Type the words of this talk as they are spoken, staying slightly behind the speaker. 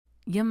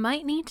you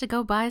might need to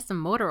go buy some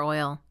motor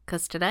oil,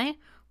 because today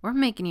we're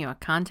making you a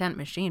content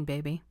machine,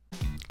 baby.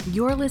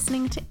 You're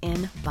listening to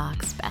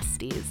Inbox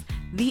Besties,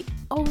 the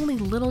only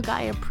little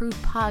guy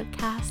approved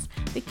podcast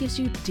that gives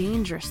you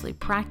dangerously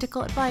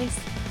practical advice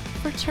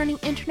for turning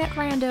internet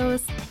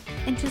randos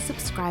into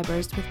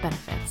subscribers with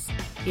benefits.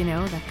 You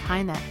know, the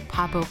kind that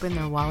pop open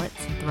their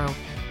wallets and throw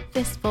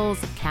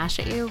fistfuls of cash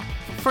at you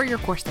for your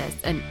courses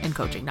and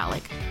coaching, not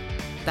like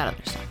that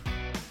other stuff.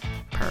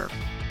 Perv.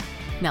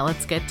 Now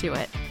let's get to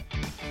it.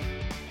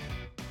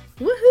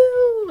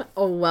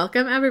 Woohoo!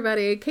 Welcome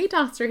everybody. Kate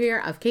Doster here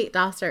of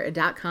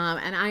katedoster.com,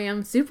 and I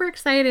am super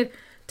excited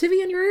to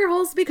be in your ear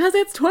holes because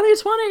it's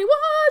 2020.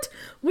 What?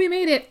 We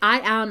made it. I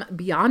am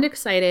beyond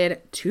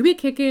excited to be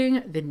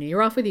kicking the new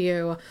year off with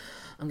you.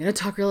 I'm going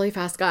to talk really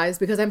fast, guys,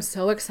 because I'm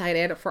so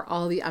excited for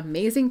all the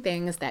amazing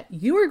things that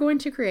you are going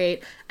to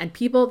create and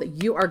people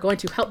that you are going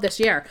to help this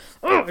year.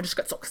 Oh, I just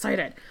got so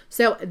excited.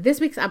 So this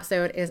week's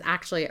episode is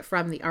actually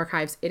from the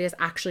archives. It is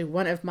actually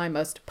one of my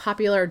most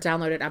popular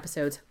downloaded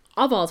episodes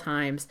of all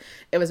times.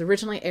 It was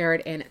originally aired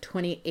in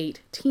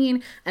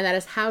 2018, and that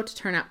is how to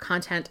turn out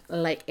content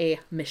like a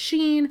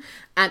machine.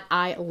 And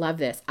I love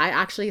this. I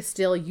actually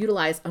still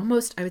utilize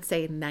almost, I would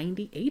say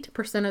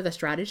 98% of the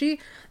strategy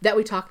that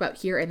we talk about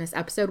here in this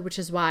episode, which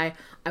is why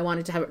I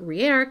wanted to have it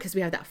re-air, because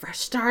we have that fresh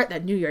start,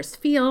 that New Year's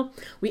feel.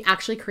 We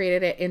actually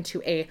created it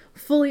into a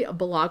fully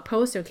blog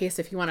post in case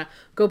if you want to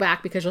go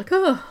back because you're like,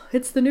 oh,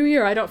 it's the new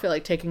year, I don't feel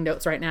like taking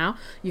notes right now.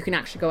 You can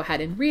actually go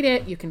ahead and read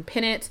it. You can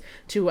pin it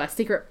to a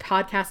secret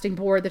podcasting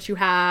board that you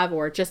have,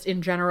 or just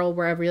in general,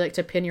 wherever you like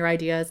to pin your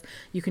ideas,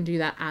 you can do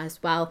that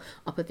as well.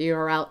 I'll put the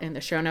URL in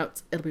the show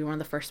notes. It'll be one of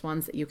the first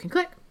ones that you can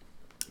click.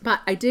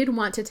 But I did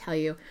want to tell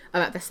you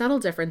about the subtle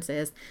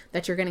differences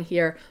that you're going to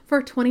hear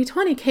for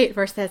 2020 Kate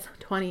versus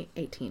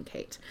 2018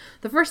 Kate.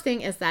 The first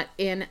thing is that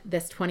in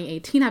this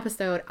 2018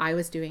 episode, I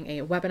was doing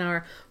a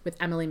webinar with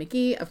Emily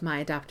McGee of My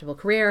Adaptable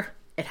Career.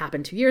 It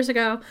happened 2 years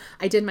ago.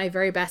 I did my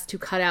very best to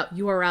cut out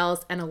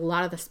URLs and a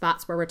lot of the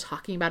spots where we're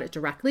talking about it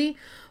directly,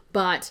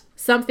 but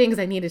some things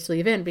I needed to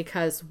leave in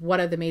because one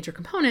of the major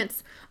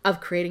components of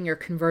creating your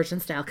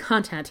conversion style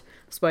content,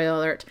 spoiler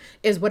alert,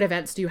 is what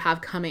events do you have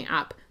coming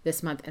up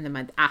this month and the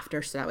month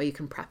after, so that way you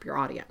can prep your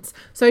audience.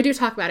 So I do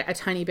talk about it a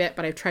tiny bit,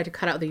 but I've tried to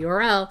cut out the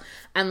URL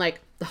and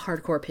like the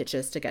hardcore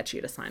pitches to get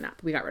you to sign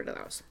up. We got rid of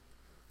those.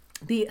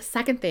 The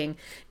second thing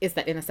is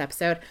that in this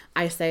episode,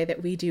 I say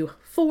that we do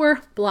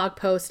 4 blog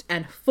posts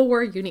and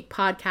 4 unique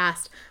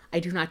podcasts. I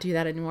do not do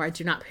that anymore. I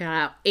do not put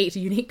out 8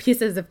 unique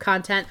pieces of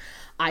content.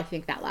 I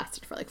think that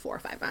lasted for like 4 or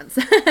 5 months.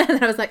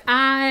 And I was like,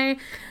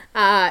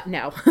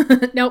 no,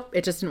 nope,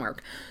 it just didn't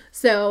work.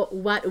 So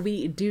what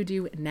we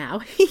do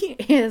now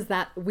is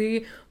that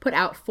we put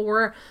out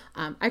 4,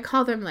 I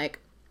call them like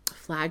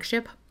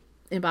flagship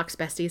Inbox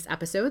Besties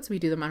episodes. We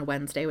do them on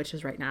Wednesday, which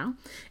is right now.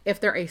 If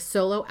they're a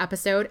solo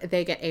episode,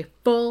 they get a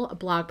full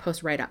blog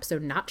post write-up. So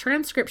not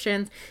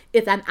transcriptions,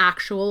 it's an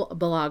actual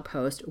blog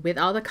post with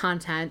all the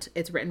content.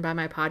 It's written by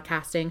my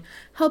podcasting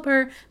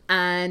helper.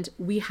 And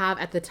we have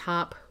at the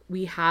top,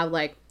 we have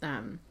like,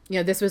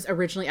 this was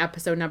originally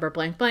episode number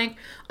blank blank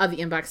of the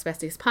Inbox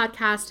Besties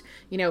podcast.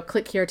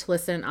 Click here to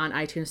listen on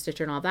iTunes,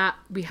 Stitcher, and all that.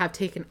 We have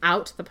taken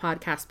out the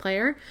podcast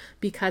player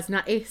because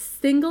not a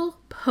single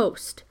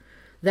post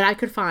that I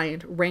could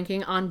find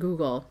ranking on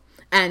Google,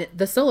 and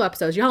the solo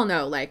episodes, y'all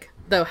know, like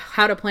the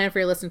how to plan for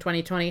your list in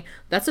 2020,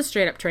 that's a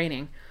straight up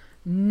training.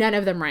 None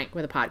of them rank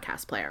with a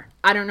podcast player.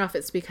 I don't know if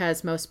it's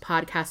because most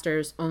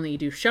podcasters only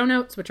do show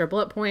notes, which are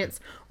bullet points,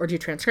 or do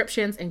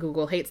transcriptions and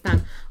Google hates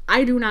them.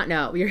 I do not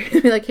know. You're gonna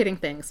be like hitting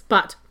things,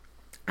 but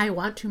I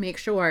want to make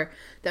sure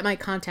that my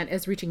content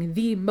is reaching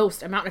the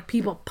most amount of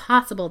people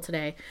possible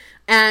today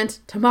and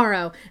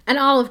tomorrow and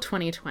all of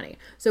 2020.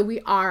 So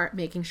we are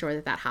making sure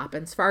that that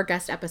happens. For our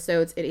guest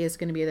episodes, it is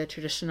going to be the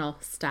traditional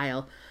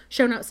style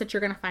show notes that you're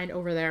going to find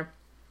over there.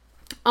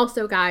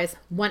 Also, guys,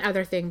 one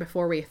other thing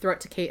before we throw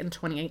it to Kate in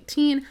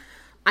 2018,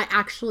 I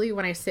actually,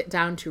 when I sit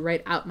down to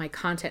write out my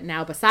content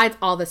now, besides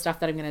all the stuff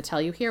that I'm going to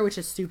tell you here, which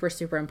is super,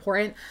 super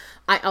important,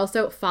 I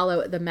also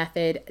follow the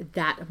method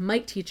that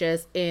Mike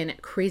teaches in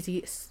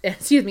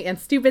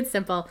Stupid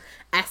Simple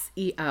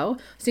SEO.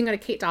 So you can go to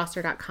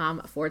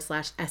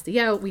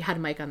katedoster.com/SEO. We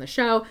had Mike on the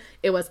show.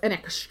 It was an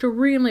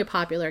extremely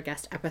popular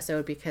guest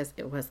episode because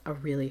it was a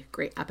really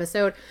great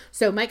episode.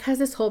 So Mike has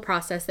this whole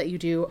process that you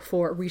do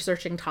for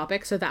researching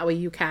topics, so that way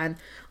you can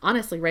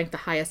honestly rank the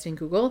highest in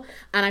Google.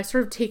 And I've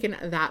sort of taken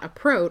that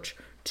approach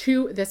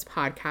to this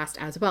podcast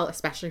as well,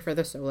 especially for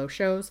the solo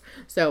shows.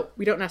 So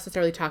we don't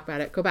necessarily talk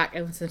about it. Go back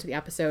and listen to the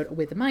episode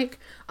with Mike.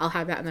 I'll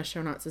have that in the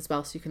show notes as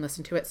well, so you can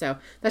listen to it. So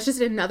that's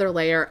just another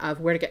layer of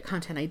where to get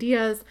content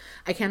ideas.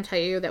 I can tell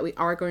you that we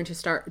are going to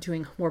start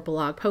doing more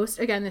blog posts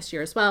again this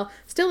year as well.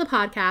 Still a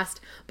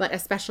podcast, but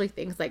especially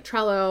things like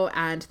Trello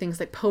and things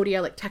like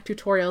Podia, like tech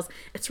tutorials.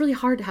 It's really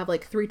hard to have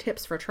like 3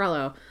 tips for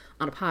Trello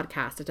on a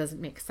podcast. It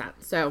doesn't make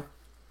sense. So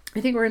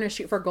I think we're going to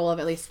shoot for a goal of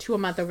at least 2 a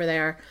month over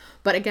there.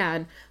 But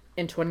again,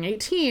 in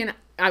 2018,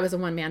 I was a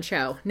one-man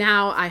show.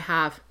 Now I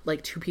have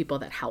like 2 people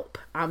that help.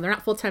 They're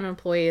not full-time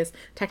employees.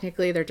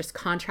 Technically, they're just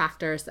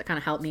contractors that kind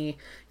of help me,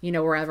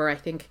 wherever. I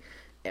think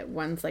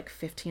one's like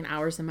 15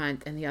 hours a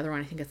month and the other one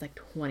I think is like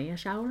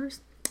 20-ish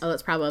hours. Oh,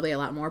 that's probably a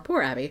lot more.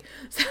 Poor Abby.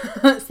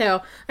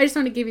 So I just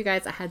want to give you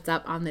guys a heads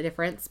up on the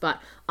difference.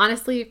 But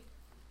honestly,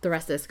 the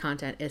rest of this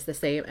content is the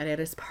same, and it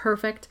is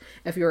perfect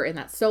if you're in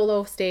that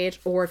solo stage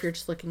or if you're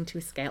just looking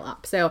to scale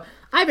up. So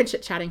I've been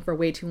chit-chatting for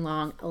way too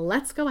long.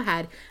 Let's go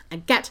ahead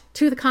and get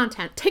to the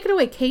content. Take it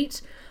away,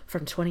 Kate,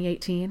 from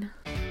 2018.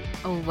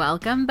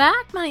 Welcome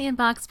back, my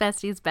inbox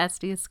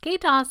besties.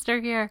 Kate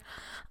Doster here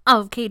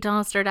of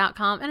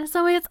katedoster.com. And as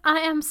always, I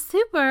am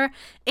super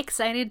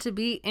excited to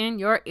be in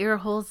your ear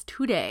holes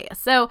today.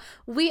 So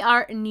we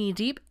are knee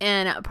deep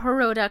in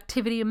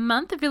productivity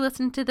month. If you're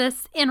listening to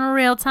this in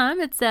real time,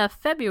 it's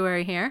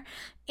February here.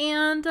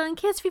 And in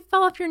case if you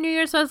fell off your New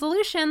Year's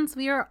resolutions,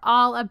 we are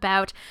all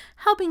about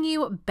helping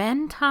you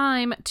bend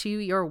time to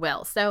your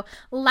will. So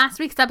last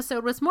week's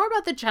episode was more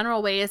about the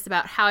general ways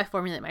about how I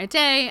formulate my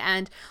day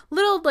and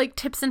little like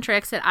tips and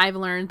tricks that I've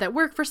learned that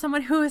work for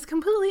someone who is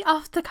completely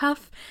off the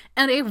cuff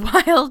and a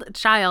wild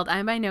child.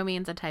 I'm by no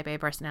means a type A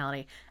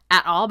personality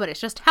at all, but it's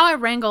just how I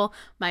wrangle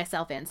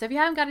myself in. So if you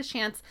haven't got a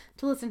chance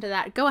to listen to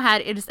that, go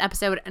ahead. It is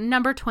episode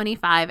number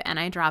 25, and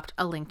I dropped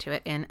a link to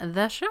it in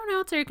the show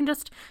notes, or you can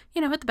just,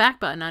 hit the back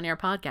button on your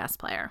podcast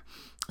player.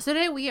 So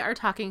today we are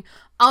talking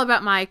all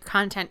about my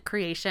content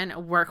creation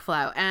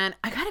workflow, and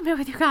I gotta admit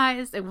with you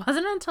guys, it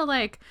wasn't until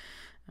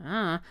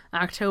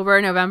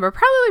October, November,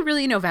 probably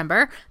really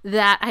November,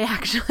 that I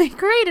actually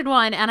created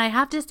one, and I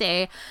have to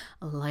say,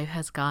 life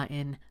has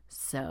gotten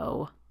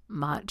so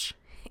much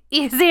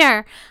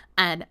easier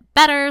and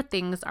better.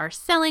 Things are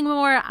selling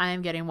more.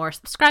 I'm getting more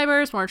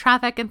subscribers, more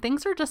traffic, and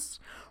things are just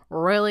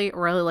really,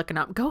 really looking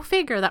up. Go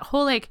figure. That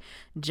whole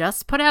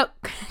just put out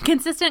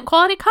consistent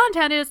quality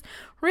content is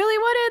really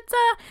what it's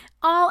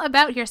all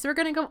about here. So we're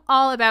going to go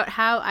all about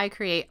how I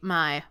create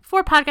my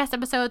 4 podcast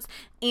episodes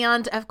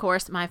and, of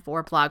course, my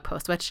 4 blog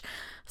posts, which,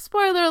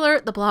 spoiler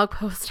alert, the blog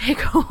posts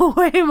take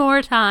way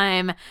more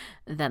time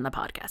than the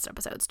podcast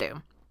episodes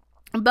do.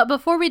 But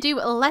before we do,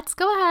 let's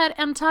go ahead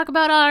and talk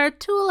about our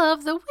tool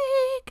of the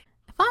week.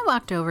 If I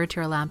walked over to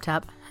your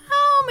laptop,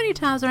 how many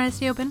tabs would I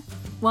see open?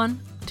 1,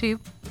 2,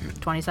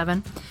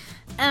 27.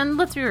 And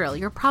let's be real,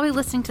 you're probably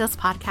listening to this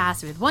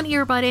podcast with one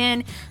earbud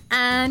in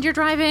and you're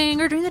driving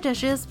or doing the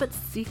dishes, but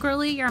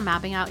secretly you're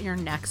mapping out your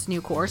next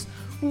new course,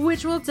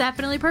 which will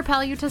definitely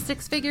propel you to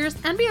 6 figures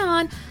and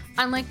beyond,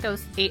 unlike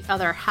those 8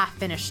 other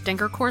half-finished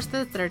stinker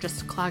courses that are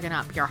just clogging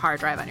up your hard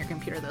drive on your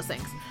computer. Those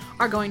things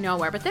are going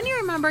nowhere. But then you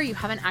remember you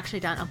haven't actually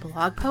done a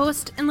blog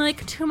post in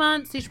 2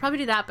 months. You should probably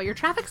do that, but your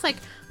traffic's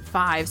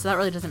 5, so that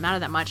really doesn't matter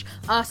that much,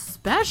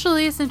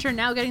 especially since you're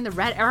now getting the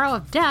red arrow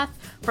of death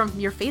from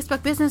your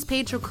Facebook business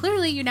page. So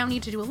clearly you now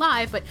need to do a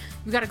live, but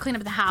you got to clean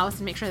up the house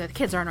and make sure that the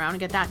kids aren't around and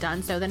get that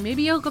done. So then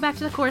maybe you'll go back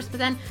to the course, but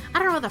then I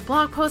don't know about the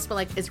blog post,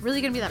 but it's really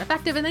going to be that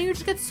effective. And then you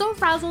just get so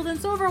frazzled and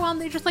so overwhelmed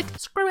that you're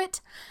just screw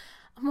it.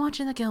 I'm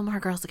watching the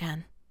Gilmore Girls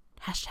again.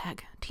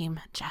 Hashtag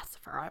Team Jess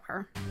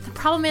forever. The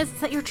problem is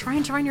that you're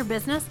trying to run your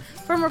business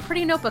from a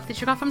pretty notebook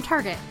that you got from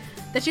Target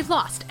that you've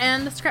lost,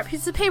 and the scrap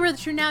pieces of paper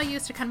that you now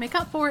use to kind of make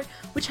up for it,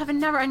 which have a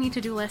never-ending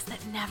to-do list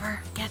that never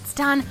gets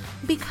done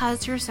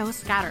because you're so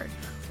scattered.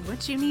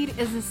 What you need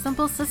is a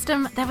simple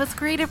system that was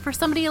created for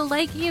somebody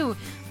like you,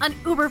 an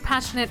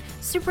uber-passionate,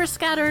 super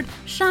scattered,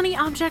 shiny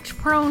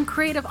object-prone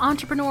creative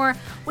entrepreneur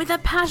with a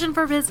passion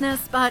for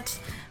business, but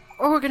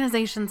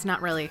organization's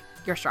not really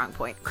your strong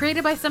point.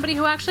 Created by somebody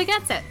who actually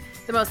gets it.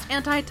 The most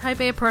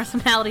anti-type A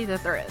personality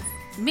that there is.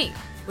 Me.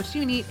 What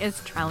you need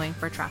is Trelling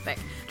for Traffic.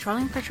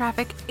 Trelling for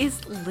Traffic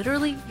is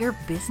literally your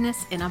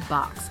business in a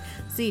box.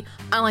 See,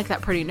 unlike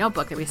that pretty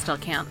notebook that we still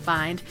can't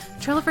find,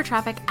 Trello for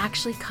Traffic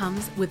actually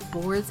comes with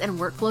boards and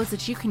workflows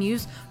that you can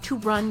use to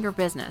run your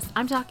business.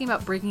 I'm talking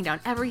about breaking down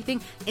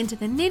everything into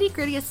the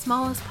nitty-grittiest,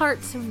 smallest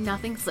parts so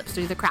nothing slips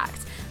through the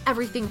cracks.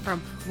 Everything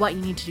from what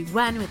you need to do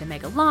when with a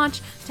mega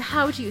launch, to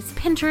how to use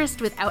Pinterest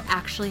without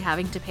actually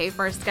having to pay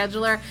for a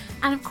scheduler,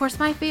 and of course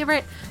my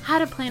favorite, how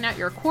to plan out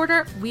your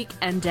quarter, week,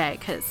 and day,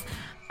 because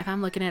if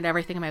I'm looking at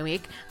everything in my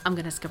week, I'm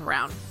going to skip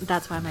around.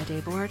 That's why my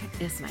day board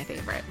is my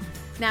favorite.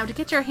 Now, to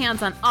get your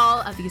hands on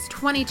all of these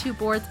 22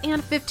 boards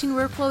and 15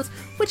 workflows,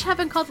 which have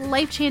been called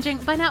life-changing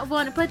by not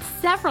one, but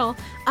several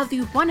of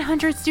the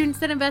 100 students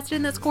that invested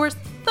in this course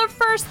the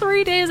first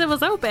 3 days it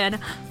was open.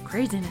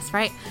 Craziness,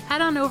 right? Head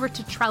on over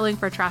to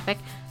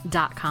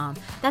trellingfortraffic.com.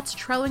 That's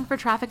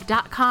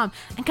trellingfortraffic.com.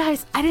 And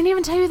guys, I didn't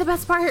even tell you the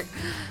best part.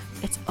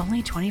 It's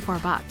only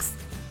 $24.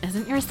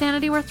 Isn't your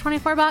sanity worth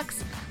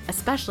 $24?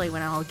 Especially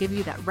when I'll give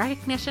you that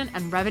recognition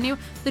and revenue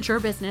that your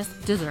business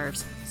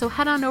deserves. So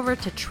head on over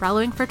to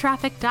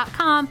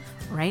trellingfortraffic.com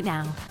right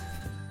now.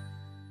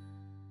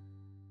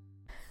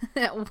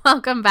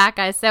 Welcome back,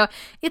 guys. So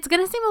it's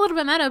going to seem a little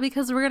bit meta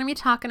because we're going to be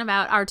talking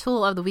about our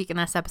tool of the week in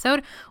this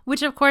episode,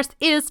 which of course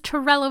is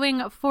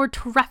Trelloing for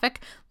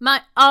Traffic,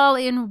 my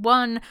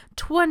all-in-one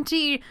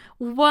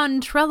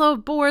 21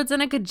 Trello boards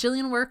and a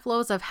gajillion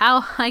workflows of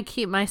how I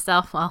keep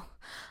myself,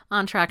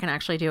 on track and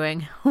actually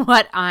doing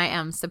what I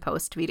am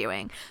supposed to be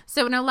doing.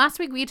 So now last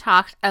week we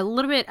talked a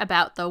little bit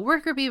about the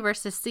worker bee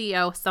versus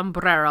CEO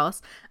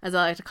sombreros, as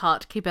I like to call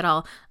it, to keep it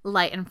all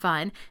light and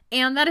fun.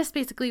 And that is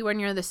basically when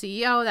you're the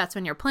CEO, that's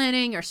when you're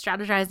planning, you're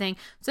strategizing.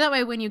 So that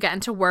way when you get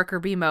into worker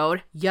bee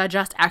mode, you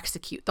just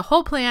execute. The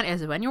whole plan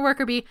is when you're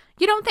worker bee,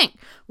 you don't think,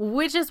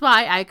 which is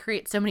why I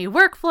create so many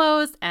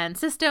workflows and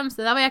systems.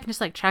 So that way I can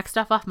just like check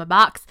stuff off my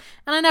box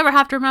and I never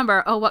have to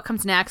remember, oh, what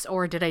comes next?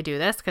 Or did I do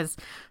this? Because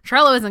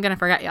Trello isn't going to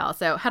forget y'all.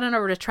 So head on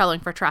over to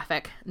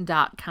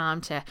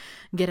trelloingfortraffic.com to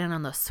get in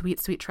on those sweet,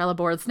 sweet Trello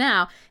boards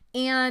now.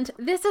 And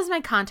this is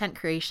my content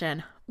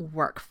creation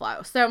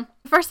workflow. So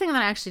first thing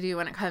that I actually do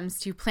when it comes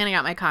to planning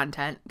out my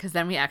content, because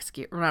then we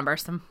execute, remember,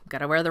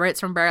 gotta wear the right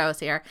sombreros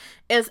here,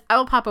 is I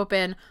will pop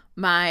open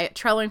my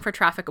Trelloing for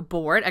Traffic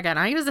board. Again,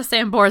 I use the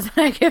same boards that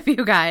I give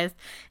you guys.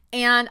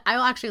 And I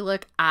will actually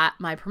look at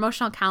my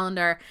promotional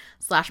calendar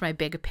 / my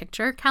big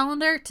picture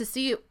calendar to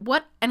see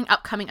what any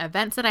upcoming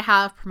events that I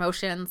have,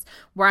 promotions,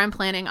 where I'm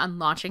planning on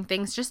launching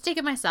things, just to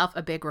give myself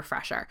a big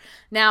refresher.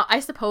 Now, I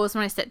suppose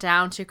when I sit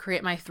down to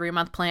create my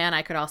 3-month plan,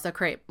 I could also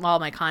create all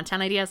my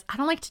content ideas. I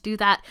don't like to do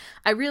that.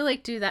 I really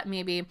like to do that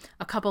maybe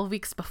a couple of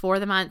weeks before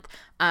the month.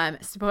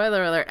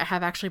 Spoiler alert, I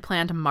have actually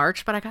planned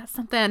March, but I got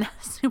something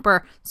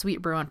super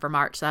sweet brewing for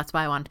March. So that's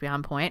why I wanted to be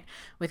on point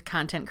with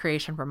content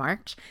creation for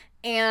March.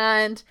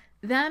 And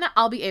then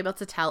I'll be able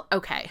to tell,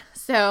 okay,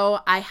 so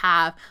I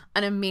have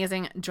an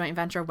amazing joint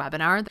venture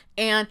webinar.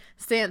 And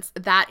since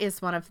that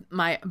is one of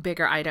my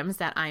bigger items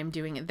that I'm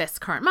doing this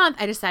current month,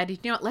 I decided,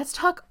 you know what, let's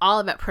talk all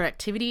about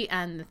productivity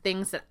and the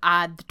things that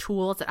the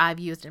tools that I've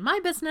used in my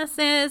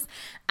businesses.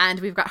 And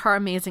we've got her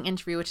amazing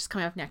interview, which is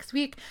coming up next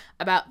week,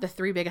 about the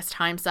 3 biggest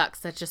time sucks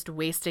that's just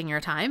wasting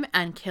your time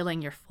and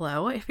killing your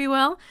flow, if you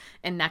will,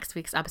 in next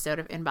week's episode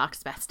of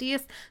Inbox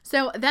Besties.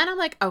 So then I'm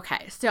like,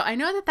 okay, so I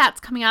know that that's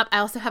coming up. I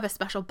also have a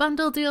special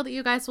bundle deal that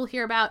you guys will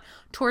hear about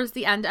towards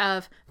the end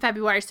of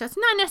February. So it's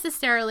not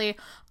necessarily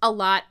a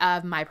lot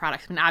of my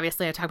products. I mean,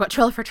 obviously I talk about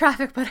Trello for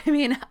Traffic, but I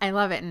mean, I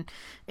love it. And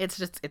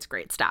it's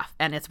great stuff.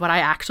 And it's what I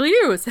actually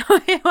use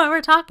when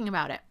we're talking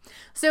about it.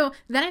 So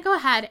then I go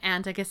ahead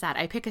and, like I said,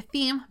 I pick a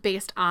theme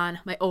based on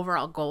my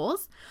overall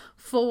goals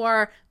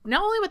for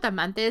not only what the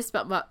month is,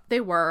 but what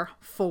they were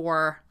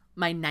for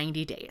my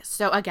 90 days.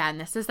 So again,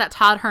 this is that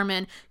Todd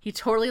Herman. He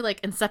totally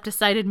like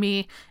incepticided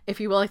me, if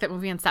you will, like that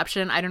movie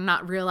Inception. I did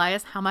not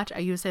realize how much I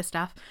use his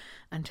stuff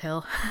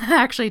until I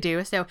actually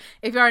do. So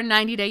if you're a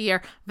 90-day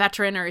year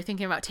veteran or you're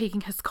thinking about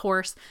taking his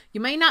course, you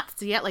might not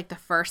see it like the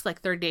first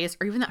like 30 days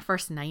or even that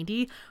first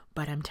 90,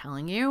 but I'm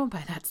telling you,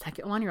 by that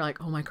second one, you're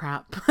like, oh my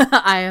crap,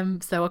 I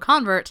am so a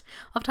convert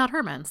of Todd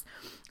Herman's.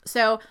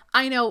 So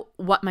I know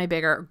what my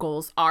bigger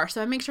goals are.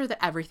 So I make sure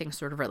that everything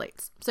sort of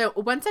relates. So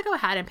once I go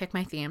ahead and pick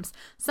my themes,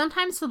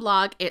 sometimes the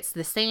blog, it's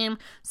the same.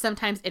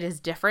 Sometimes it is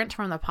different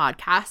from the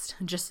podcast,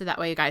 just so that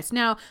way you guys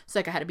know. So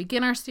like I had a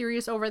beginner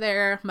series over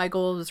there. My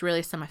goal was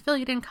really some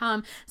affiliate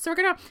income. So we're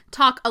going to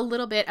talk a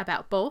little bit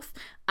about both.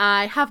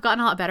 I have gotten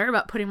a lot better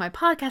about putting my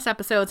podcast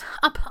episodes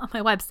up on my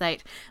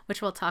website,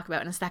 which we'll talk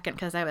about in a second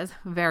because I was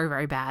very,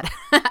 very bad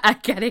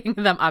at getting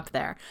them up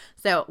there.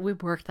 So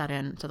we've worked that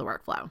into the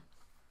workflow.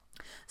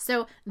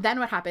 So then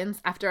what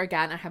happens after,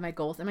 again, I have my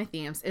goals and my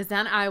themes, is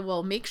then I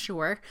will make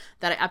sure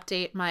that I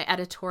update my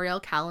editorial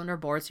calendar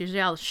boards.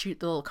 Usually I'll shoot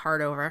the little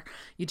card over.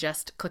 You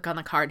just click on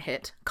the card,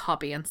 hit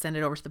copy, and send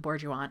it over to the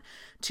board you want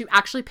to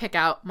actually pick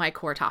out my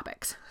core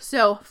topics.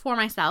 So for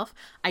myself,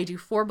 I do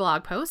 4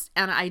 blog posts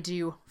and I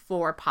do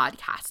 4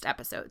 podcast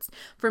episodes.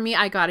 For me,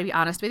 I gotta be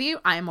honest with you,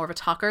 I am more of a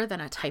talker than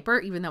a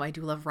typer, even though I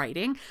do love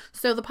writing.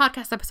 So the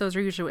podcast episodes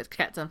are usually what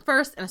gets done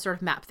first, and I sort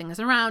of map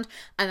things around,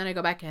 and then I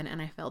go back in and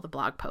I fill the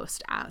blog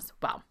post as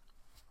well.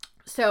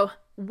 So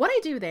what I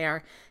do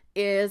there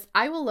is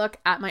I will look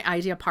at my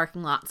idea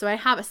parking lot. So I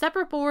have a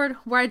separate board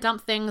where I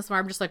dump things where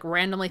I'm just like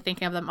randomly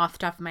thinking of them off the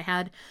top of my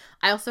head.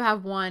 I also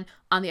have one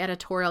on the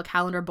editorial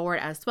calendar board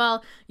as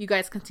well. You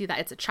guys can see that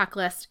it's a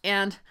checklist,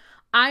 and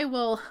I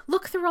will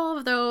look through all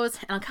of those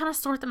and I'll kind of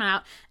sort them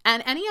out.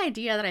 And any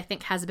idea that I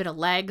think has a bit of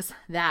legs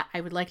that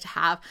I would like to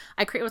have,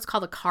 I create what's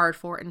called a card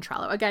for in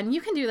Trello. Again, you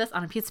can do this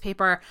on a piece of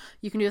paper.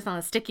 You can do this on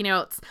the sticky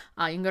notes.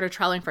 You can go to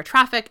Trelloing for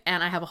Traffic,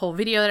 and I have a whole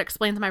video that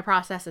explains my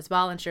process as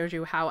well and shows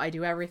you how I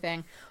do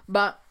everything.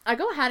 But I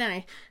go ahead and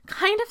I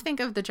kind of think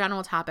of the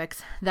general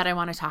topics that I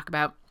want to talk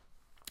about.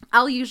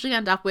 I'll usually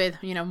end up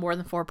with, more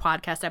than 4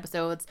 podcast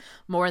episodes,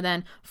 more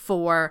than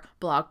 4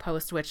 blog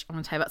posts, which I'm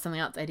going to tell you about something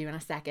else I do in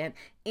a second.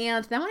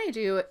 And then what I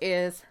do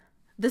is,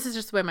 this is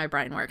just the way my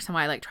brain works and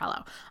why I like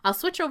Trello. I'll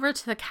switch over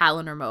to the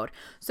calendar mode.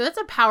 So it's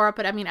a power up,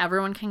 but I mean,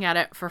 everyone can get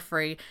it for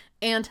free.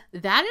 And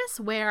that is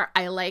where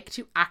I like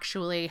to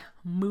actually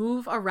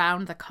move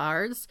around the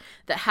cards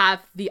that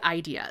have the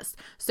ideas.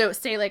 So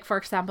say like, for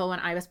example, when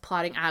I was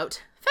plotting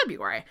out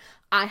February.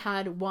 I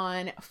had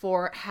one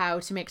for how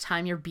to make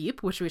time your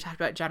beep, which we talked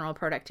about general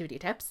productivity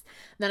tips.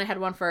 Then I had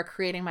one for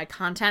creating my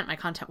content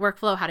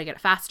workflow, how to get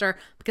it faster.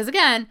 Because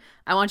again,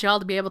 I want you all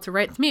to be able to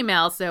write some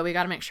emails. So we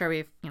got to make sure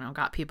we've,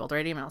 got people to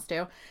write emails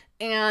to.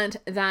 And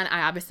then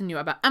I obviously knew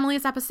about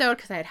Emily's episode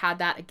because I had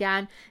that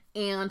again.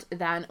 And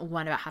then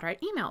one about how to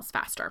write emails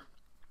faster.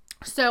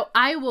 So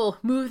I will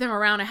move them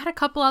around. I had a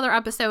couple other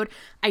episode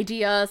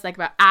ideas like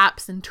about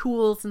apps and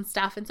tools and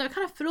stuff. And so I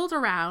kind of fiddled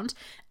around,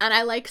 and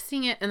I like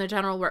seeing it in the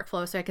general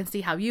workflow so I can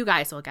see how you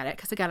guys will get it.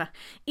 Because again,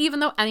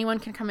 even though anyone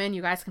can come in,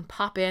 you guys can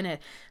pop in and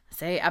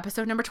say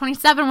episode number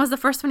 27 was the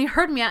first one you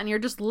heard me at and you're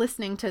just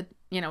listening to,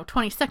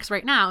 26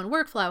 right now in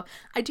workflow.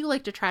 I do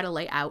like to try to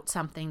lay out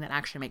something that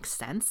actually makes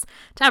sense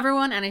to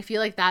everyone. And I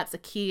feel like that's a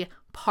key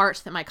part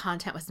that my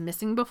content was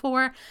missing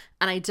before.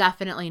 And I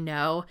definitely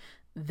know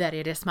that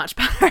it is much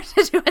better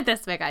to do it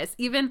this way, guys.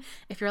 Even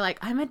if you're like,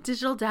 I'm a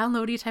digital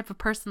downloady type of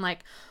person,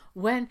 like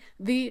when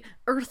the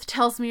earth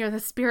tells me or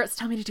the spirits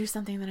tell me to do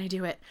something, then I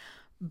do it.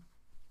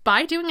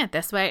 By doing it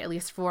this way, at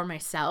least for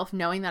myself,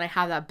 knowing that I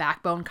have that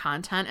backbone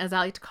content, as I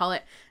like to call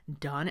it,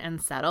 done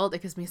and settled,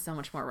 it gives me so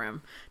much more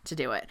room to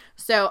do it.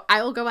 So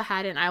I will go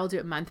ahead and I will do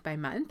it month by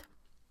month,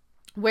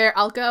 where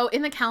I'll go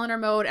in the calendar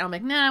mode and I'm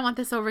like, I want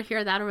this over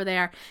here, that over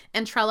there.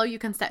 And Trello, you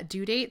can set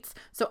due dates.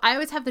 So I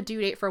always have the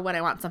due date for when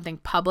I want something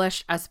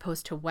published as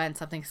opposed to when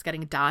something's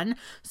getting done.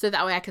 So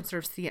that way I can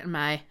sort of see it in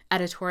my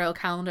editorial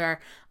calendar.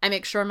 I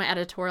make sure in my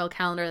editorial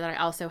calendar that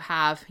I also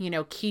have,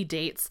 key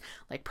dates,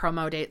 like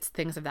promo dates,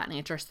 things of that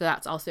nature. So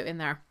that's also in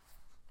there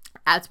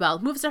as well.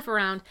 Move stuff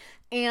around.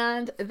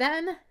 And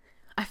then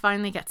I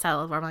finally get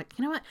settled where I'm like,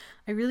 you know what?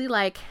 I really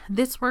like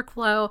this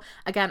workflow.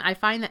 Again, I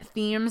find that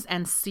themes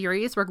and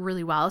series work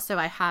really well. So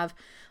I have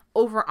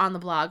over on the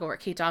blog over at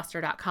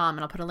katedoster.com,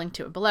 and I'll put a link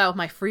to it below,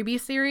 my freebie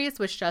series,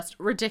 which just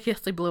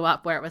ridiculously blew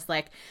up, where it was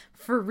like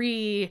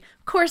free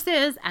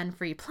courses and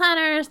free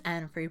planners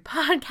and free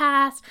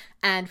podcasts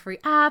and free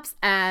apps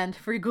and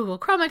free Google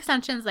Chrome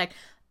extensions. Like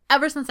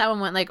ever since that one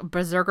went like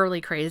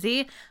berserkerly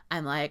crazy,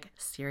 I'm like,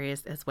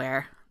 series is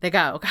where they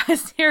go,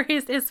 guys.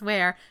 Series is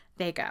where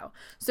they go.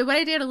 So what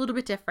I did a little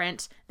bit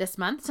different this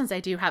month, since I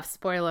do have,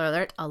 spoiler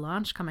alert, a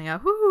launch coming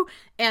out,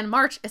 and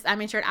March, is I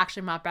made sure to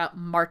actually map out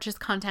March's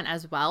content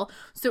as well.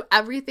 So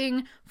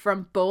everything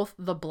from both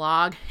the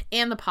blog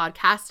and the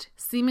podcast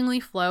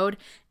seemingly flowed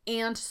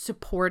and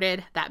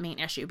supported that main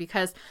issue,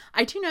 because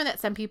I do know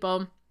that some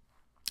people,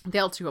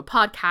 they'll do a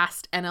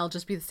podcast and it'll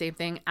just be the same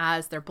thing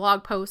as their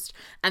blog post,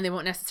 and they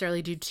won't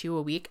necessarily do 2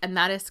 a week, and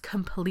that is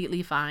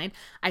completely fine.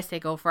 I say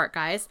go for it,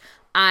 guys.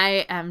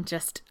 I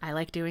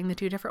like doing the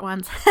 2 different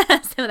ones.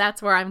 So that's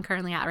where I'm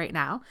currently at right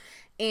now.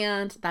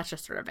 And that's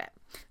just sort of it.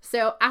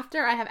 So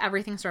after I have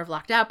everything sort of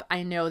locked up,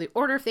 I know the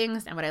order of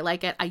things and what I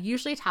like it, I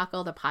usually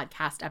tackle the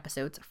podcast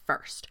episodes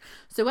first.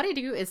 So what I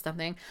do is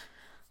something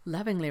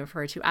lovingly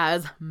referred to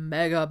as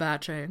mega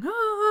batching.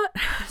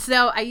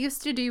 So I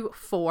used to do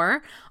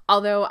 4,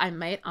 although I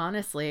might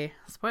honestly,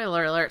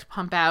 spoiler alert,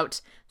 pump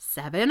out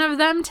 7 of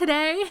them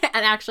today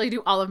and actually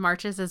do all of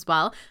March's as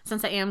well,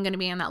 since I am going to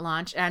be in that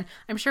launch. And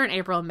I'm sure in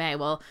April and May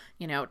we'll,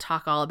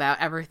 talk all about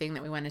everything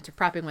that we went into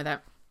prepping with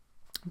it.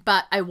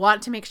 But I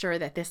want to make sure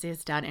that this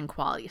is done in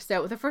quality.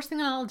 So the first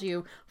thing I'll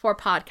do for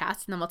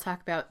podcasts, and then we'll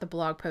talk about the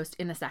blog post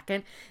in a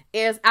second,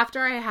 is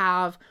after I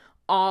have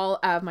all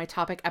of my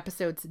topic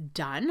episodes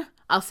done,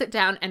 I'll sit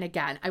down, and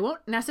again, I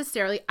won't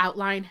necessarily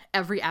outline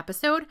every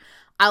episode.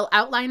 I'll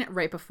outline it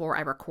right before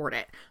I record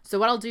it. So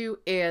what I'll do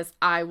is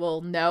I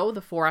will know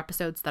the 4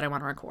 episodes that I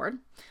want to record,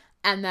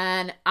 and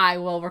then I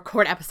will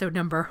record episode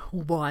number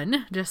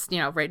 1, just,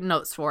 write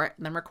notes for it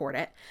and then record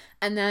it.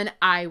 And then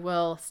I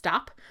will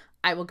stop.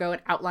 I will go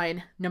and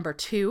outline number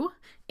 2.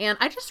 And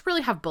I just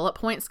really have bullet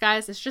points,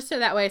 guys. It's just so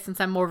that way,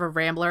 since I'm more of a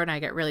rambler and I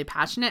get really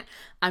passionate,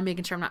 I'm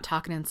making sure I'm not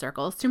talking in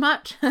circles too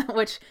much,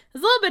 which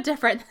is a little bit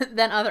different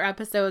than other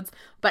episodes,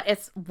 but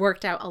it's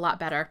worked out a lot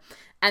better.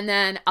 And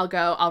then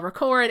I'll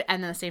record,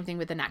 and then the same thing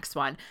with the next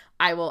one.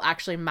 I will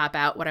actually map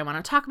out what I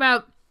want to talk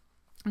about.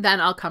 Then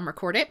I'll come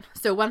record it.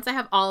 So once I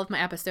have all of my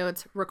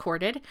episodes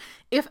recorded,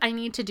 if I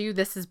need to do,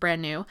 this is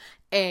brand new,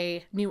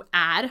 a new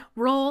ad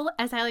roll,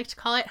 as I like to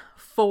call it,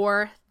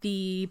 for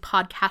the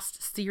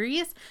podcast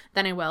series,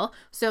 then I will.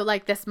 So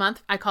like this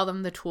month, I call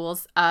them the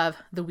tools of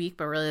the week,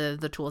 but really they're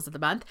the tools of the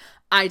month.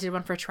 I did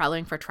one for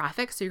Trelloing for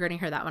traffic, so you're going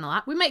to hear that one a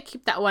lot. We might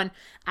keep that one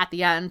at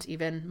the end,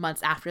 even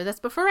months after this,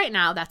 but for right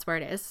now, that's where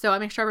it is. So I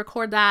make sure I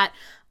record that.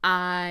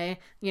 I,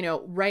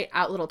 write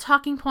out little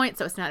talking points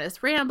so it's not as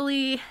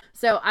rambly.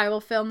 So I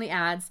will film the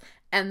ads,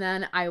 and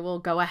then I will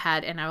go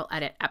ahead and I will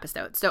edit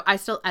episodes. So I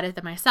still edit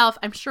them myself.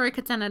 I'm sure I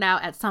could send it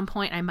out at some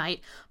point. I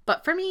might.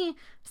 But for me,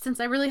 since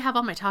I really have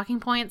all my talking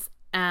points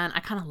and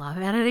I kind of love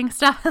editing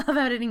stuff, I love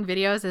editing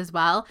videos as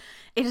well,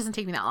 it doesn't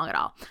take me that long at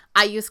all.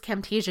 I use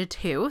Camtasia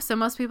too. So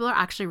most people are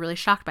actually really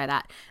shocked by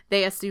that.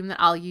 They assume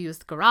that I'll use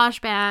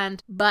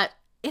GarageBand, but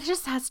it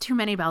just has too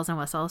many bells and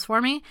whistles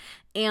for me.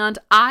 And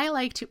I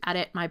like to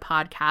edit my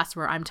podcast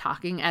where I'm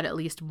talking at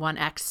least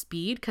 1x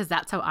speed, because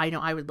that's how I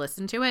know I would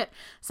listen to it.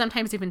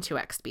 Sometimes even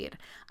 2x speed.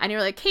 And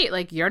you're like, Kate,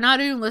 like, you're not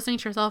even listening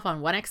to yourself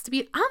on 1x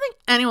speed. I don't think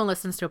anyone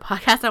listens to a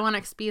podcast at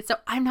 1x speed, so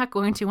I'm not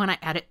going to when I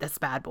edit this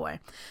bad boy.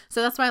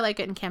 So that's why I like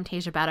it in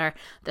Camtasia better.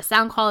 The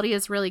sound quality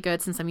is really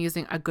good since I'm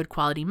using a good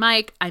quality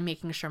mic. I'm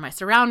making sure my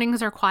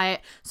surroundings are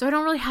quiet, so I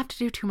don't really have to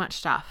do too much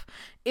stuff.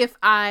 If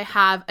I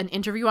have an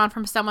interview on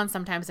from someone,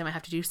 sometimes I might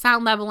have to do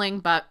sound leveling,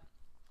 but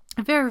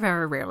very,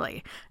 very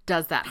rarely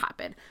does that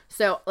happen.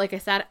 So like I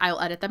said, I'll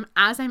edit them.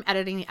 As I'm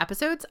editing the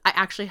episodes, I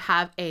actually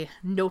have a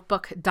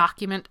notebook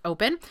document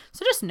open.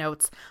 So just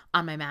notes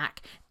on my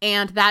Mac.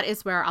 And that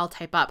is where I'll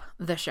type up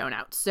the show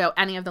notes. So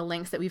any of the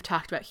links that we've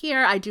talked about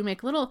here, I do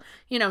make little,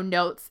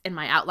 notes in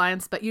my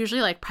outlines, but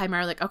usually like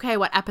primarily like, okay,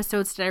 what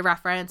episodes did I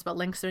reference? What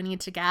links do I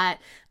need to get?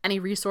 Any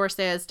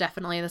resources,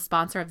 definitely the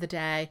sponsor of the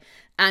day,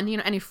 and,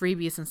 any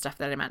freebies and stuff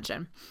that I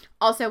mentioned.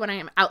 Also, when I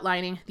am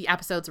outlining the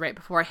episodes right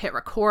before I hit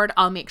record,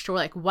 I'll make sure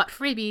like what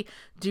freebie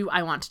do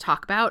I want to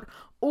talk about,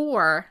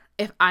 or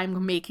if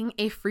I'm making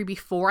a freebie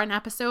for an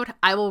episode,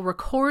 I will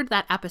record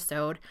that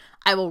episode,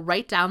 I will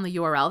write down the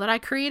URL that I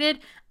created,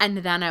 and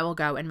then I will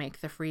go and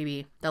make the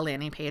freebie, the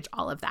landing page,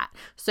 all of that.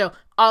 So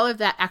all of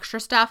that extra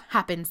stuff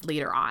happens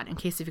later on. In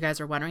case if you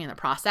guys are wondering in the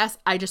process,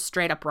 I just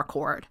straight up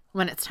record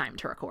when it's time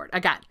to record.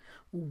 Again,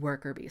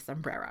 worker bee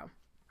sombrero.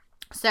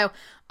 So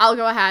I'll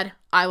go ahead,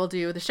 I will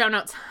do the show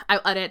notes, I'll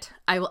edit,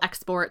 I will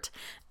export,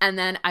 and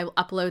then I will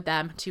upload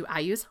them to, I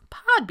use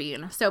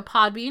Podbean. So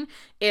Podbean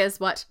is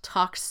what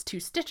talks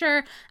to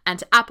Stitcher and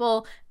to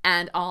Apple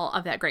and all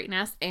of that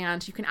greatness.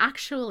 And you can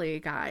actually,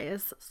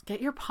 guys, get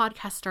your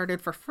podcast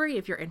started for free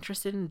if you're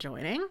interested in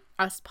joining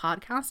us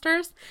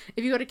podcasters.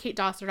 If you go to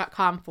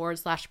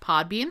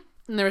katedoster.com/Podbean,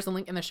 and there's a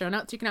link in the show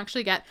notes, you can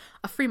actually get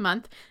a free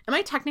month. It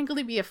might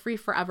technically be a free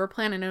forever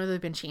plan. I know they've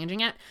been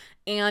changing it.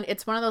 And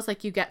it's one of those,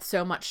 like, you get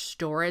so much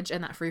storage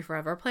in that free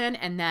forever plan,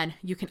 and then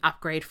you can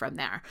upgrade from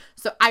there.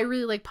 So I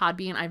really like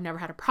Podbean. I've never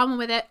had a problem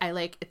with it. I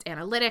like its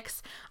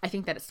analytics. I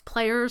think that its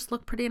players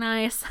look pretty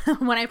nice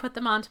when I put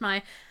them onto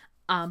my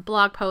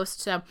blog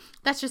post. So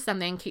that's just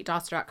something,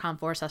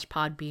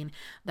 katedoster.com/Podbean.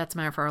 That's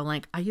my referral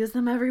link. I use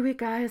them every week,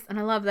 guys, and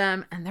I love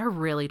them. And they're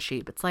really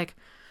cheap. It's like,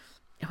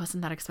 it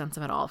wasn't that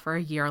expensive at all. For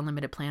a year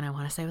unlimited plan, I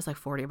want to say it was like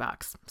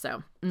 $40.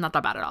 So not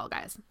that bad at all,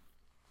 guys.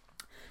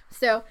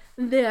 So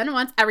then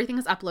once everything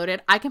is uploaded,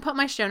 I can put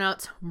my show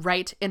notes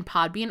right in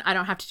Podbean. I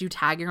don't have to do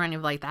tagging or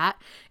anything like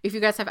that. If you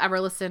guys have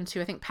ever listened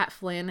to, I think Pat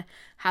Flynn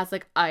has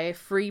like a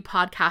free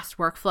podcast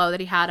workflow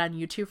that he had on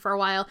YouTube for a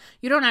while.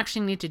 You don't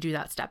actually need to do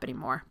that step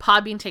anymore.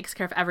 Podbean takes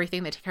care of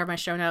everything. They take care of my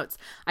show notes.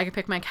 I can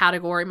pick my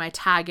category, my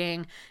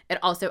tagging. It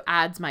also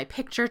adds my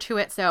picture to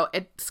it. So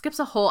it skips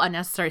a whole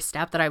unnecessary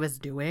step that I was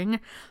doing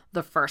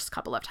the first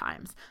couple of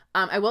times.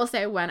 I will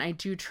say when I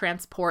do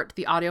transport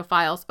the audio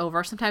files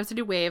over, sometimes I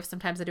do WAV,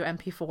 sometimes I do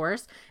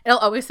MP4s. It'll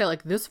always say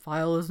like, this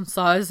file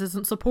size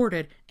isn't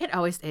supported. It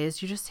always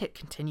is. You just hit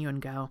continue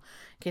and go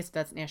in case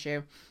that's an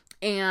issue.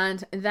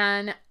 And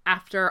then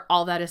after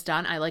all that is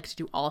done, I like to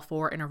do all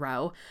 4 in a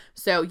row.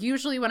 So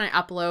usually when I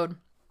upload,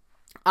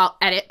 I'll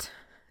edit,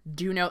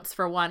 do notes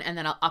for one, and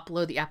then I'll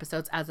upload the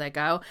episodes as I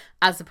go,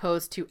 as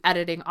opposed to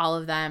editing all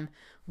of them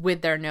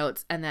with their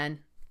notes and then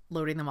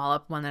loading them all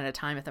up one at a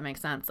time, if that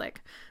makes sense.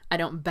 Like, I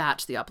don't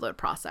batch the upload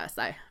process.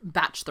 I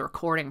batch the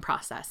recording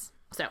process.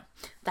 So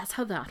that's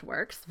how that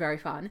works. Very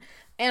fun.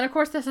 And of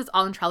course, this is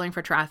all in Trelloing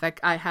for Traffic.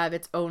 I have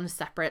its own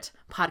separate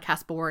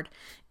podcast board.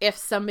 If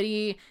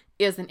somebody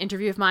is an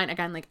interview of mine,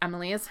 again, like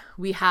Emily's,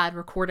 we had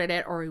recorded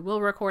it or we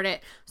will record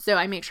it. So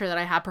I make sure that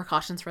I have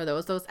precautions for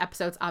those. Those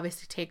episodes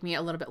obviously take me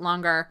a little bit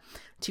longer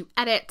to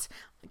edit,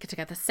 to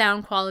get the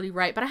sound quality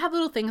right. But I have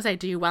little things I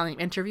do while I'm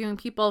interviewing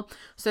people.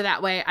 So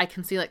that way I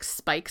can see like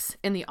spikes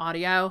in the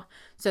audio.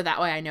 So that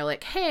way I know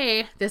like,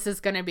 hey, this is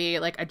going to be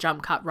like a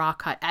jump cut, raw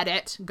cut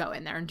edit. Go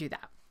in there and do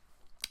that.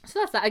 So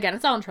that's that. Again,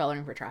 it's all in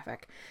Trelloing for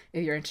Traffic.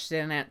 If you're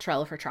interested in it,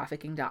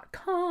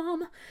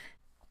 trellofortrafficking.com.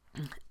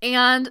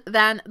 And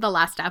then the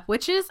last step,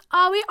 which is,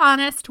 I'll be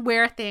honest,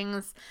 where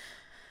things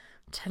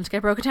tend to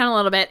get broken down a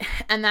little bit,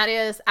 and that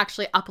is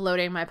actually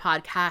uploading my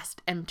podcast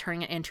and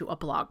turning it into a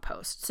blog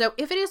post. So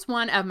if it is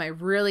one of my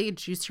really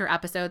juicier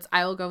episodes,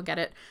 I will go and get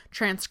it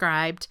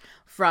transcribed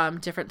from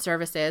different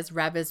services.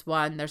 Rev is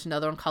one. There's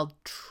another one called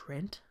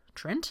Trent,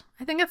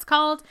 I think it's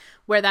called,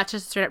 where that's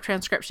just straight up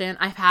transcription.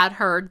 I've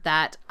heard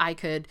that I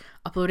could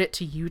upload it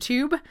to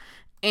YouTube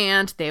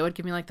and they would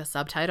give me like the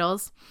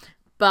subtitles.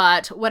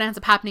 But what ends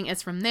up happening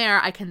is from there,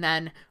 I can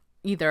then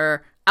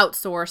either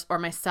outsource or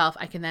myself,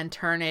 I can then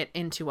turn it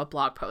into a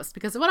blog post.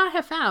 Because what I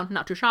have found,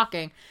 not too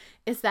shocking,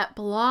 is that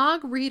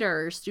blog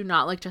readers do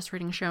not like just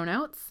reading show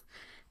notes.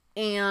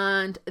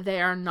 And they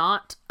are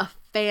not a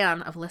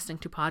fan of listening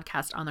to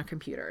podcasts on their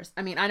computers.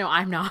 I mean, I know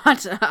I'm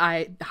not.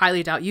 I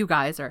highly doubt you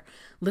guys are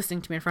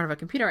listening to me in front of a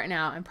computer right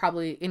now and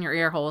probably in your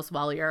ear holes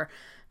while you're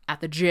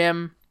at the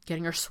gym,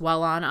 getting your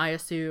swell on, I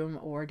assume,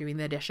 or doing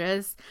the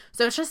dishes.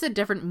 So it's just a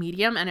different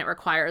medium and it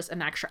requires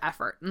an extra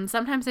effort. And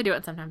sometimes I do it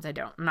and sometimes I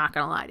don't. I'm not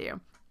going to lie to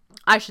you.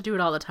 I should do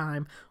it all the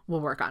time.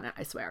 We'll work on it,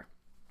 I swear.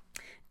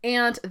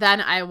 And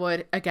then I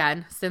would,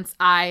 again, since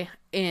I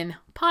in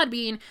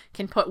Podbean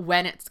can put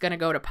when it's going to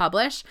go to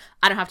publish,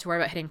 I don't have to worry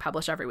about hitting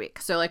publish every week.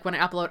 So like when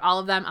I upload all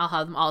of them, I'll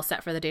have them all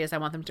set for the days I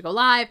want them to go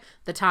live,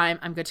 the time,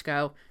 I'm good to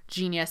go.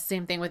 Genius.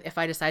 Same thing with if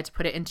I decide to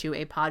put it into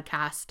a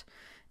podcast,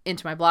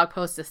 into my blog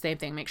post, the same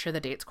thing, make sure the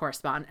dates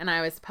correspond. And I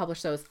always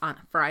publish those on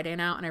Friday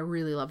now, and I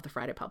really love the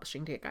Friday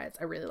publishing date, guys.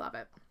 I really love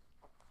it.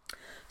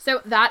 So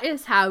that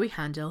is how we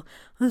handle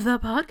the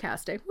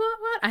podcasting.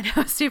 What? I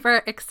know,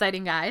 super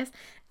exciting, guys.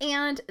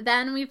 And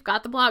then we've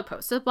got the blog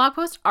posts. So the blog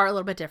posts are a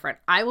little bit different.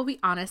 I will be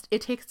honest, it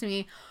takes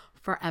me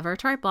forever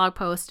to write blog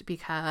posts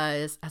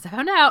because, as I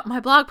found out, my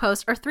blog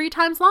posts are 3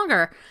 times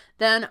longer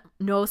than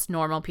most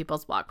normal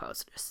people's blog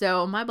posts.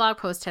 So my blog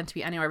posts tend to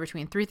be anywhere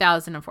between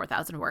 3,000 and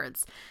 4,000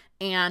 words.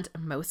 And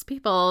most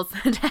people's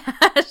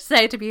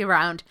say to be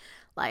around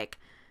like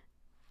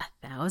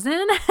 1,000.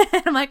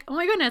 And I'm like, oh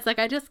my goodness, like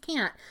I just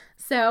can't.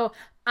 So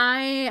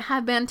I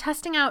have been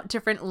testing out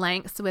different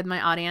lengths with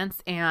my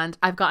audience, and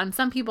I've gotten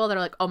some people that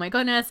are like, oh my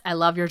goodness, I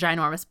love your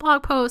ginormous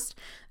blog post.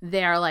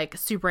 They're like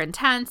super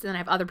intense. And then I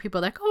have other people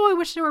like, oh, I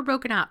wish they were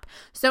broken up.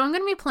 So I'm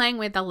going to be playing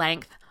with the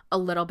length a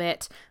little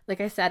bit.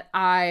 Like I said,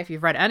 if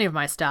you've read any of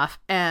my stuff,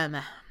 am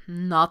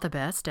not the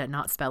best at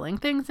not spelling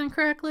things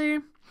incorrectly.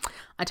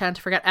 I tend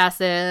to forget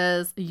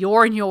S's,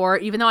 and your,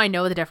 even though I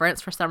know the difference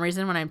for some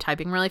reason when I'm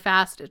typing really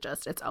fast,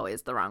 it's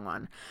always the wrong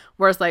one.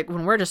 Whereas like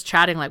when we're just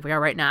chatting like we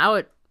are right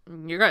now,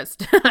 you guys,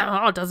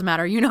 oh, it doesn't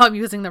matter. You know, I'm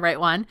using the right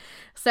one.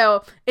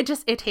 So it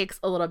takes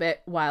a little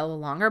bit while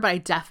longer, but I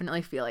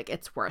definitely feel like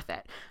it's worth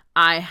it.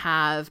 I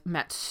have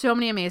met so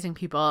many amazing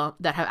people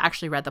that have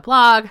actually read the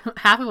blog,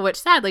 half of which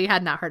sadly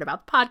had not heard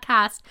about the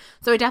podcast.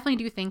 So I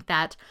definitely do think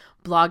that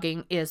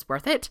blogging is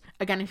worth it.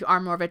 Again, if you are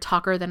more of a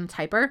talker than a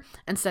typer,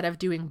 instead of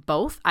doing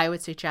both, I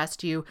would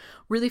suggest you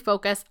really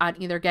focus on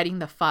either getting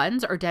the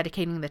funds or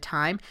dedicating the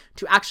time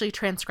to actually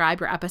transcribe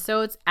your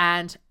episodes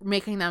and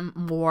making them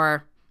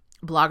more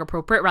blog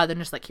appropriate rather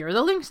than just like, here are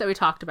the links that we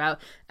talked about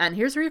and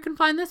here's where you can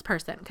find this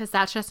person, because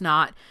that's just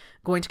not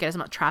going to get as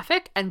much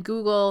traffic and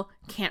Google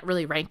can't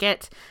really rank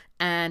it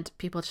and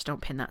people just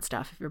don't pin that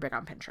stuff if you're big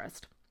on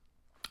Pinterest.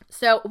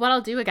 So what I'll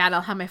do, again,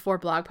 I'll have my 4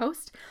 blog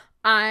posts.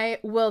 I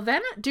will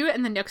then do it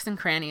in the nooks and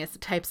crannies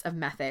types of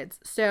methods.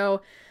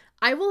 So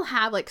I will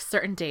have like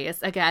certain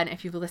days, again,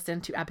 if you've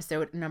listened to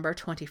episode number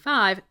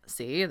 25,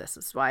 see, this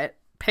is why it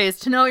pays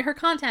to know your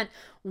content,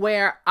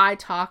 where I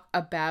talk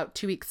about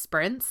 2-week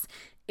sprints,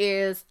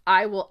 is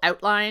I will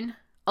outline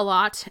a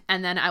lot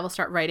and then I will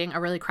start writing a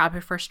really crappy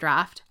first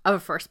draft of a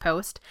first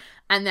post.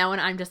 And then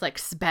when I'm just like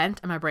spent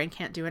and my brain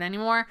can't do it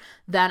anymore,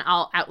 then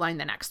I'll outline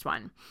the next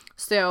one.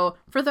 So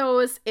for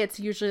those, it's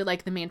usually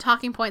like the main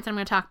talking points I'm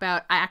going to talk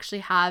about. I actually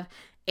have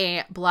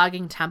a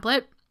blogging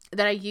template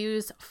that I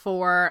use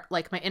for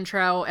like my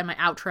intro and my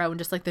outro and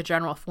just like the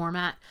general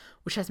format,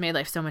 which has made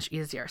life so much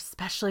easier,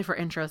 especially for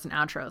intros and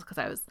outros, because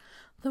I was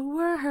the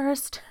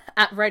worst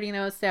at writing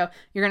those. So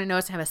you're going to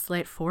notice I have a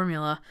slight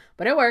formula,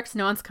 but it works.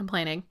 No one's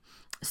complaining.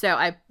 So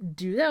I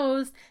do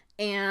those,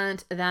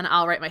 and then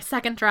I'll write my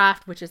second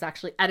draft, which is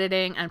actually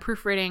editing and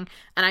proofreading.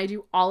 And I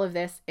do all of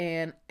this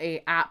in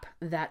a app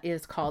that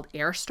is called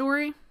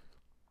AirStory.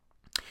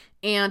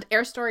 And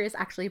AirStory is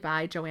actually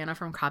by Joanna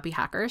from Copy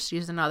Hackers.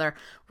 She's another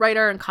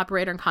writer and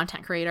copywriter and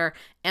content creator.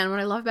 And what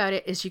I love about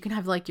it is you can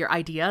have like your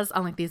ideas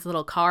on like these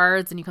little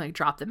cards and you can like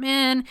drop them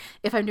in.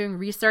 If I'm doing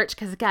research,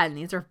 because again,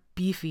 these are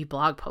beefy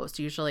blog posts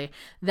usually,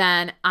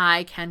 then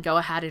I can go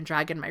ahead and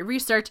drag in my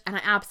research. And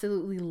I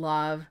absolutely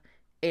love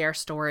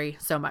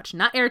AirStory so much.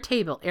 Not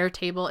Airtable.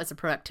 Airtable is a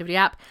productivity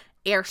app.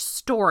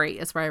 AirStory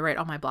is where I write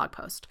all my blog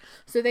posts.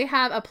 So they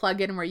have a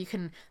plugin where you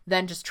can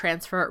then just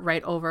transfer it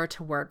right over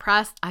to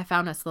WordPress. I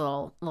found this a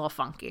little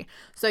funky.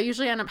 So I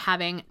usually end up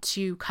having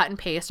to cut and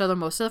paste, although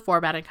most of the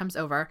formatting comes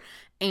over,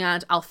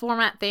 and I'll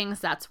format things.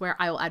 That's where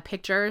I will add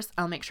pictures.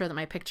 I'll make sure that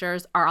my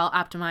pictures are all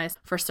optimized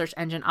for search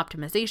engine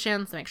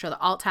optimization. So make sure the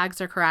alt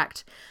tags are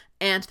correct.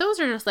 And those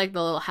are just like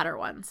the little header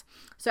ones.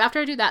 So after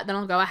I do that, then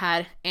I'll go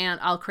ahead and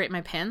I'll create my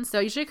pins. So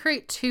I usually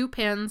create 2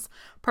 pins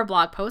per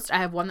blog post. I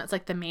have one that's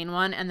like the main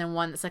one and then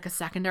one that's like a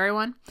secondary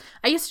one.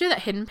 I used to do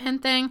that hidden pin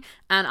thing,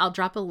 and I'll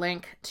drop a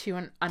link to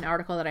an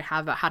article that I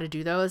have about how to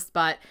do those.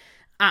 But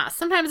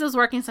sometimes it was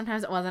working,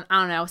 sometimes it wasn't. I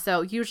don't know.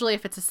 So usually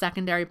if it's a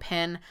secondary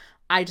pin,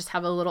 I just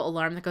have a little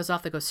alarm that goes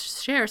off that goes,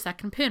 share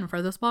second pin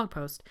for this blog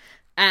post.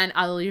 And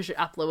I'll usually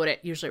upload it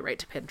usually right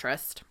to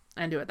Pinterest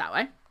and do it that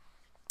way.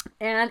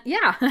 And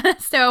yeah,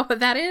 so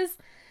that is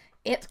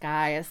it,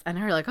 guys. And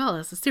you're like, oh,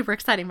 this is super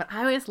exciting. But I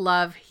always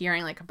love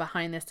hearing like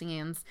behind the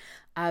scenes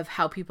of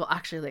how people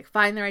actually like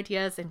find their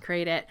ideas and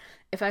create it.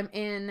 If I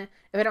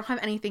don't have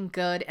anything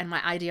good in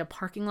my idea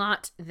parking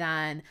lot,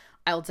 then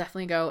I'll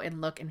definitely go and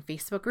look in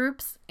Facebook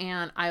groups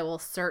and I will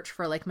search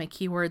for like my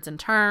keywords and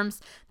terms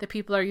that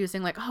people are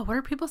using. Like, oh, what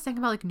are people saying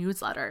about like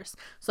newsletters?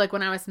 So like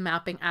when I was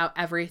mapping out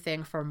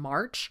everything for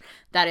March,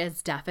 that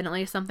is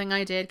definitely something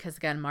I did. Cause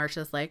again, March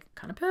is like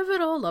kind of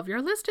pivotal. Love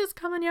your list is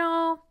coming,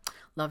 y'all.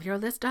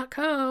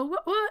 loveyourlist.co,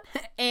 what?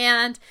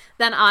 And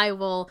then I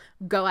will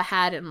go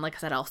ahead and, like I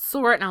said, I'll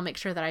sort and I'll make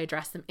sure that I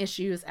address some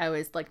issues. I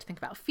always like to think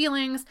about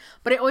feelings,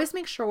 but I always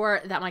make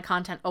sure that my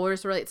content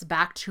always relates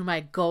back to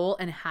my goal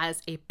and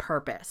has a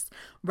purpose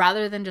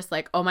rather than just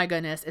like, oh my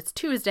goodness, it's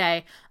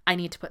Tuesday, I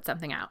need to put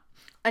something out.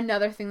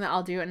 Another thing that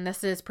I'll do, and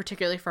this is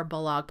particularly for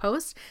blog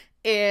posts,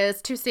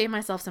 is to save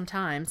myself some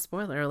time.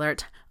 Spoiler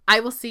alert. I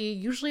will see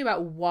usually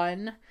about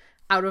 1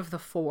 out of the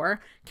 4.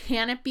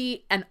 Can it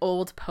be an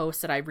old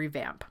post that I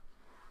revamp?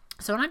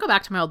 So when I go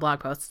back to my old blog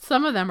posts,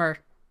 some of them are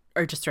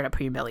just straight up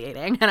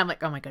humiliating. And I'm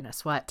like, oh my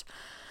goodness, what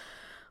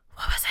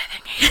was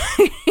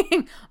I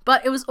thinking?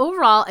 But it was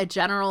overall a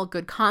general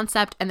good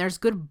concept and there's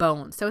good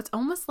bones. So it's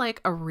almost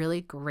like a really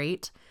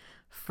great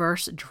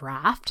first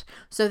draft.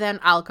 So then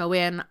I'll go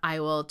in, I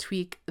will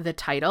tweak the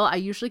title. I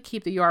usually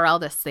keep the URL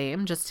the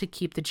same just to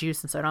keep the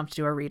juice and so I don't have to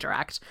do a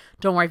redirect.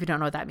 Don't worry if you don't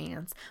know what that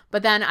means.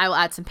 But then I will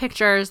add some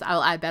pictures, I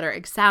will add better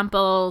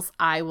examples,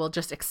 I will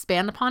just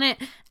expand upon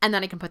it, and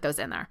then I can put those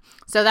in there.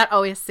 So that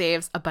always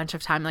saves a bunch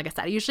of time. Like I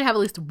said, I usually have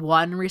at least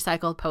 1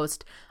 recycled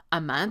post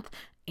a month,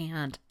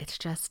 and it's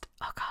just,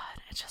 oh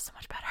God, it's just so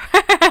much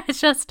better.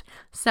 It's just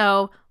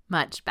so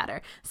much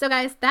better. So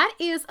guys, that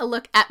is a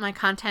look at my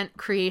content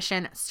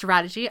creation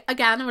strategy.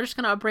 Again, we're just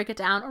going to break it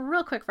down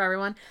real quick for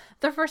everyone.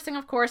 The first thing,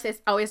 of course,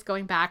 is always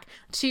going back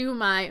to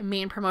my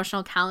main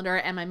promotional calendar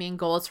and my main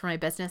goals for my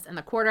business in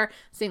the quarter,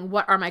 seeing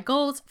what are my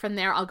goals. From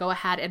there, I'll go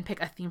ahead and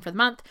pick a theme for the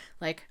month,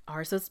 like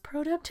ours is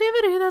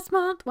productivity this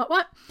month,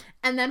 what?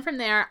 And then from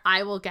there,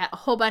 I will get a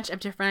whole bunch of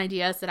different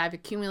ideas that I've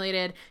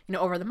accumulated,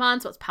 over the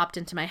months, what's popped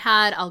into my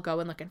head. I'll go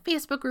and look in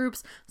Facebook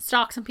groups,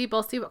 stalk some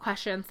people, see what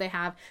questions they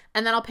have,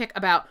 and then I'll pick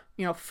about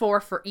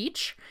 4 for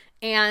each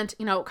and,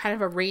 kind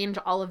of arrange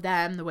all of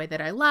them the way that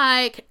I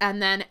like.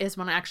 And then is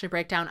when I actually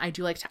break down, I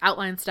do like to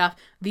outline stuff.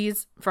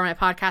 These for my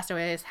podcast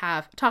always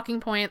have talking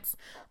points.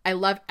 I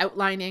love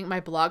outlining my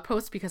blog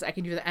posts because I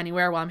can do that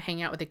anywhere while I'm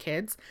hanging out with the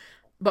kids.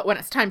 But when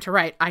it's time to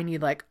write, I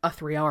need like a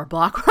 3-hour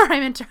block where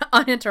I'm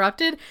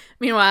uninterrupted.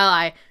 Meanwhile,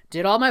 I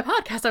did all my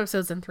podcast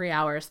episodes in 3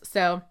 hours.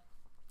 So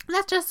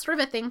that's just sort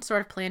of a thing to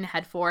sort of plan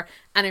ahead for,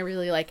 and I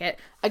really like it.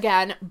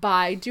 Again,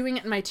 by doing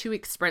it in my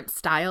 2-week sprint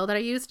style that I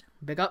used,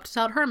 big up to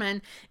Todd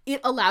Herman, it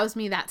allows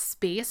me that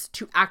space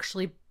to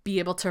actually be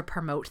able to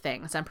promote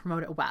things and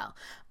promote it well.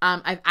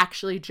 I've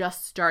actually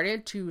just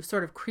started to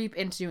sort of creep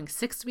into doing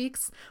 6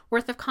 weeks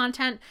worth of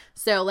content.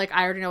 So like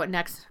I already know what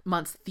next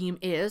month's theme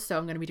is, so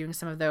I'm going to be doing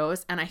some of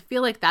those. And I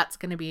feel like that's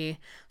going to be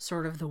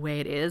sort of the way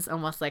it is,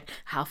 almost like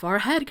how far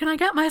ahead can I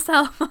get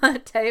myself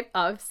type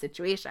of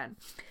situation.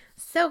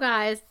 So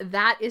guys,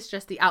 that is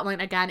just the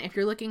outline. Again, if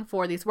you're looking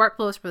for these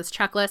workflows for this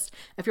checklist,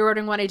 if you're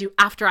wondering what I do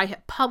after I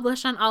hit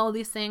publish on all of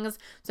these things,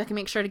 so I can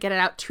make sure to get it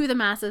out to the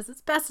masses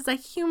as best as I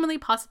humanly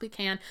possibly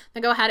can,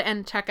 then go ahead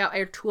and check out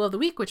our tool of the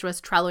week, which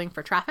was Trelloing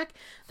for Traffic.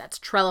 That's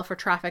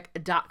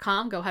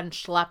trellofortraffic.com. Go ahead and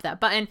slap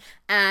that button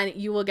and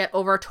you will get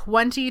over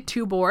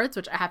 22 boards,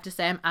 which I have to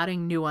say I'm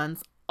adding new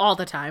ones all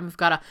the time. We've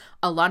got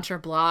a launcher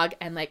blog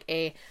and like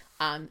a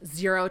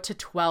 0 to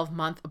 12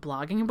 month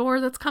blogging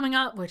board that's coming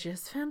up, which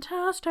is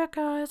fantastic,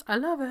 guys. I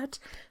love it.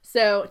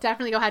 So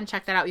definitely go ahead and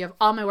check that out. You have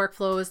all my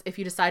workflows. If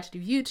you decide to do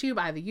YouTube,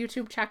 I have a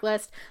YouTube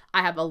checklist.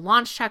 I have a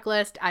launch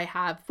checklist. I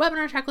have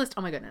webinar checklist.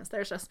 Oh my goodness.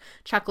 There's just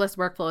checklist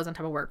workflows on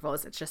top of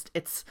workflows.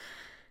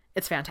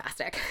 It's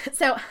fantastic.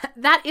 So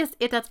that is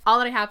it. That's all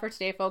that I have for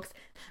today, folks.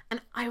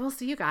 And I will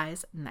see you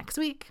guys next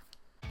week.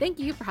 Thank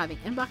you for having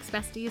Inbox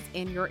Besties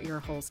in your ear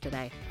holes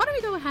today. Why don't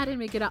we go ahead and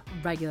make it a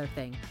regular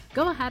thing?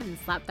 Go ahead and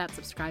slap that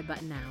subscribe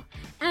button now.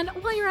 And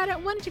while you're at it,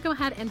 why don't you go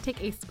ahead and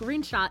take a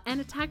screenshot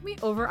and tag me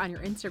over on your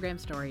Instagram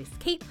stories,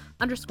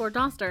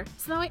 Kate_Doster,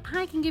 so that way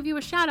I can give you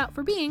a shout out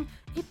for being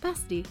a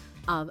bestie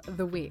of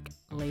the week.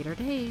 Later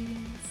days.